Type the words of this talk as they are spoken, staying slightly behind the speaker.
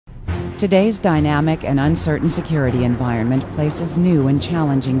Today's dynamic and uncertain security environment places new and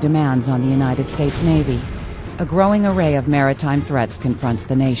challenging demands on the United States Navy. A growing array of maritime threats confronts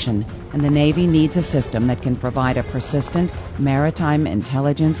the nation, and the Navy needs a system that can provide a persistent maritime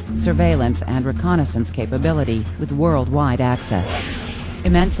intelligence, surveillance, and reconnaissance capability with worldwide access.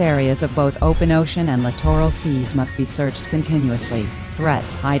 Immense areas of both open ocean and littoral seas must be searched continuously.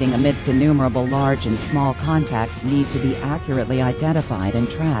 Threats hiding amidst innumerable large and small contacts need to be accurately identified and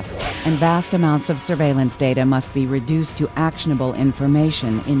tracked, and vast amounts of surveillance data must be reduced to actionable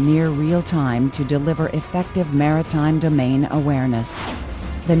information in near real time to deliver effective maritime domain awareness.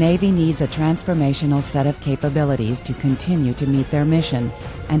 The Navy needs a transformational set of capabilities to continue to meet their mission,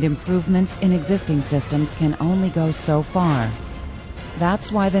 and improvements in existing systems can only go so far.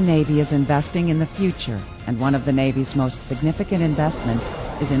 That's why the Navy is investing in the future, and one of the Navy's most significant investments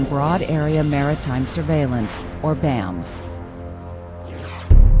is in Broad Area Maritime Surveillance, or BAMS.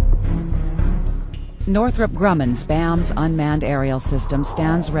 Northrop Grumman's BAMS unmanned aerial system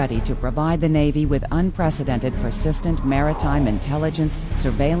stands ready to provide the Navy with unprecedented persistent maritime intelligence,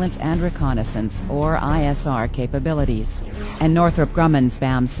 surveillance, and reconnaissance, or ISR, capabilities. And Northrop Grumman's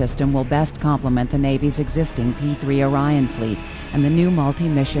BAMS system will best complement the Navy's existing P-3 Orion fleet and the new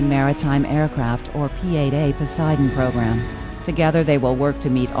multi-mission maritime aircraft, or P-8A, Poseidon program. Together they will work to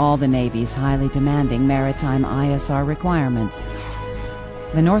meet all the Navy's highly demanding maritime ISR requirements.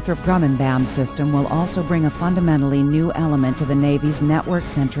 The Northrop Grumman BAMS system will also bring a fundamentally new element to the Navy's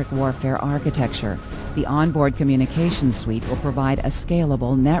network-centric warfare architecture. The onboard communications suite will provide a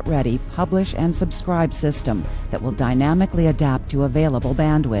scalable, net-ready, publish and subscribe system that will dynamically adapt to available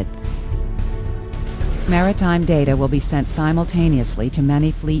bandwidth. Maritime data will be sent simultaneously to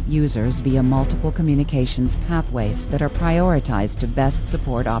many fleet users via multiple communications pathways that are prioritized to best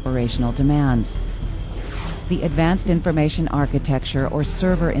support operational demands. The Advanced Information Architecture, or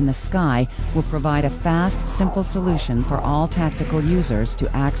Server in the Sky, will provide a fast, simple solution for all tactical users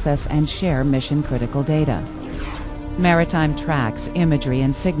to access and share mission-critical data. Maritime tracks, imagery,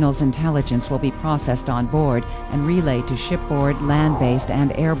 and signals intelligence will be processed on board and relayed to shipboard, land-based,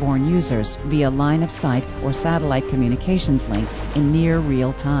 and airborne users via line-of-sight or satellite communications links in near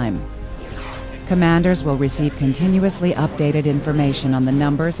real time. Commanders will receive continuously updated information on the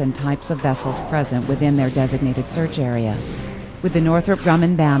numbers and types of vessels present within their designated search area. With the Northrop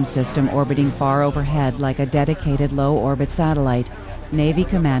Grumman BAMS system orbiting far overhead like a dedicated low-orbit satellite, Navy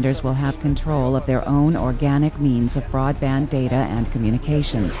commanders will have control of their own organic means of broadband data and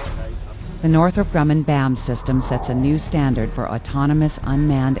communications. The Northrop Grumman BAMS system sets a new standard for autonomous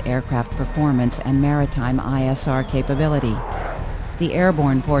unmanned aircraft performance and maritime ISR capability. The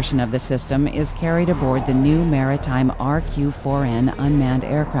airborne portion of the system is carried aboard the new Maritime RQ-4N unmanned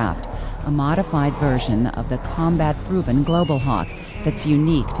aircraft, a modified version of the combat-proven Global Hawk that's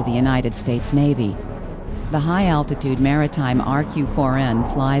unique to the United States Navy. The high-altitude Maritime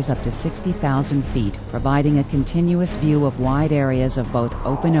RQ-4N flies up to 60,000 feet, providing a continuous view of wide areas of both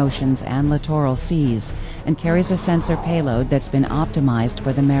open oceans and littoral seas, and carries a sensor payload that's been optimized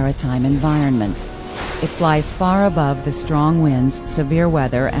for the maritime environment. It flies far above the strong winds, severe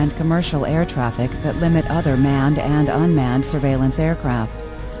weather, and commercial air traffic that limit other manned and unmanned surveillance aircraft.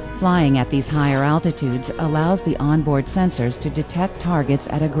 Flying at these higher altitudes allows the onboard sensors to detect targets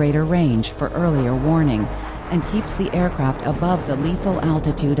at a greater range for earlier warning, and keeps the aircraft above the lethal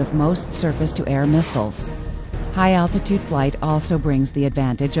altitude of most surface-to-air missiles. High-altitude flight also brings the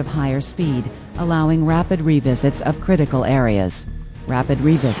advantage of higher speed, allowing rapid revisits of critical areas. Rapid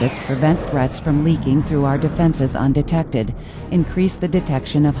revisits prevent threats from leaking through our defenses undetected, increase the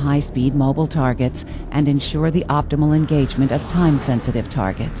detection of high-speed mobile targets, and ensure the optimal engagement of time-sensitive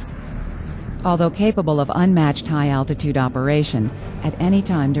targets. Although capable of unmatched high-altitude operation, at any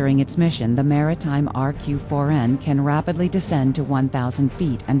time during its mission, the Maritime RQ-4N can rapidly descend to 1,000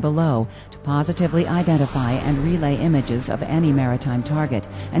 feet and below to positively identify and relay images of any maritime target,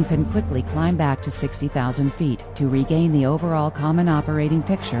 and can quickly climb back to 60,000 feet to regain the overall common operating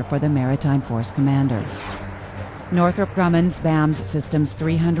picture for the Maritime Force Commander. Northrop Grumman's BAMS system's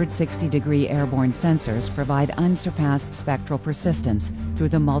 360-degree airborne sensors provide unsurpassed spectral persistence through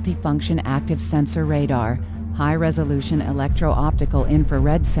the multifunction active sensor radar, high-resolution electro-optical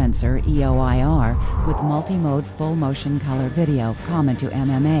infrared sensor EOIR with multi-mode full-motion color video common to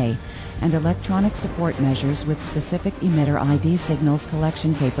MMA, and electronic support measures with specific emitter ID signals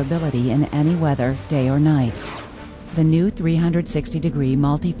collection capability in any weather, day or night. The new 360-degree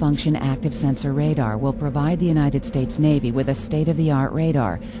multifunction active sensor radar will provide the United States Navy with a state-of-the-art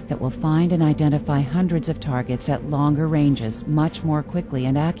radar that will find and identify hundreds of targets at longer ranges much more quickly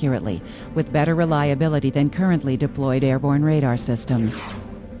and accurately, with better reliability than currently deployed airborne radar systems.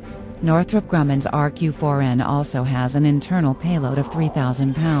 Northrop Grumman's RQ-4N also has an internal payload of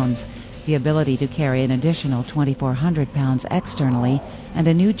 3,000 pounds, the ability to carry an additional 2,400 pounds externally, and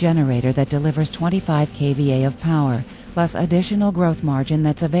a new generator that delivers 25 kVA of power, plus additional growth margin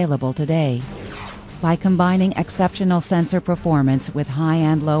that's available today. By combining exceptional sensor performance with high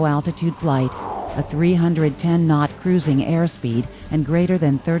and low altitude flight, a 310-knot cruising airspeed, and greater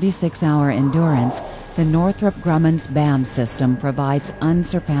than 36-hour endurance, the Northrop Grumman's BAMS system provides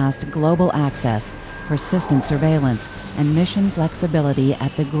unsurpassed global access, persistent surveillance, and mission flexibility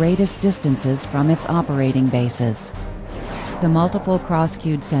at the greatest distances from its operating bases. The multiple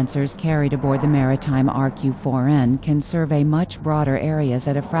cross-cued sensors carried aboard the Maritime RQ-4N can survey much broader areas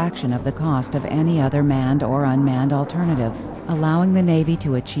at a fraction of the cost of any other manned or unmanned alternative, allowing the Navy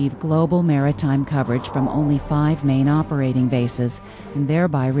to achieve global maritime coverage from only 5 main operating bases, and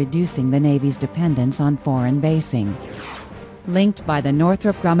thereby reducing the Navy's dependence on foreign basing. Linked by the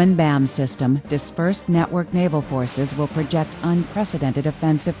Northrop Grumman BAMS system, dispersed network naval forces will project unprecedented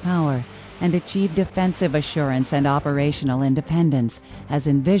offensive power and achieve defensive assurance and operational independence, as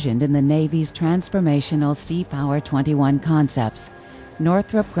envisioned in the Navy's transformational Sea Power 21 concepts.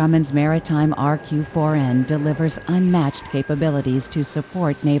 Northrop Grumman's Maritime RQ-4N delivers unmatched capabilities to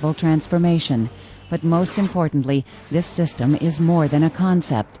support naval transformation. But most importantly, this system is more than a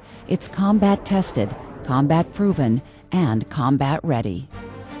concept. It's combat tested, combat proven, and combat ready.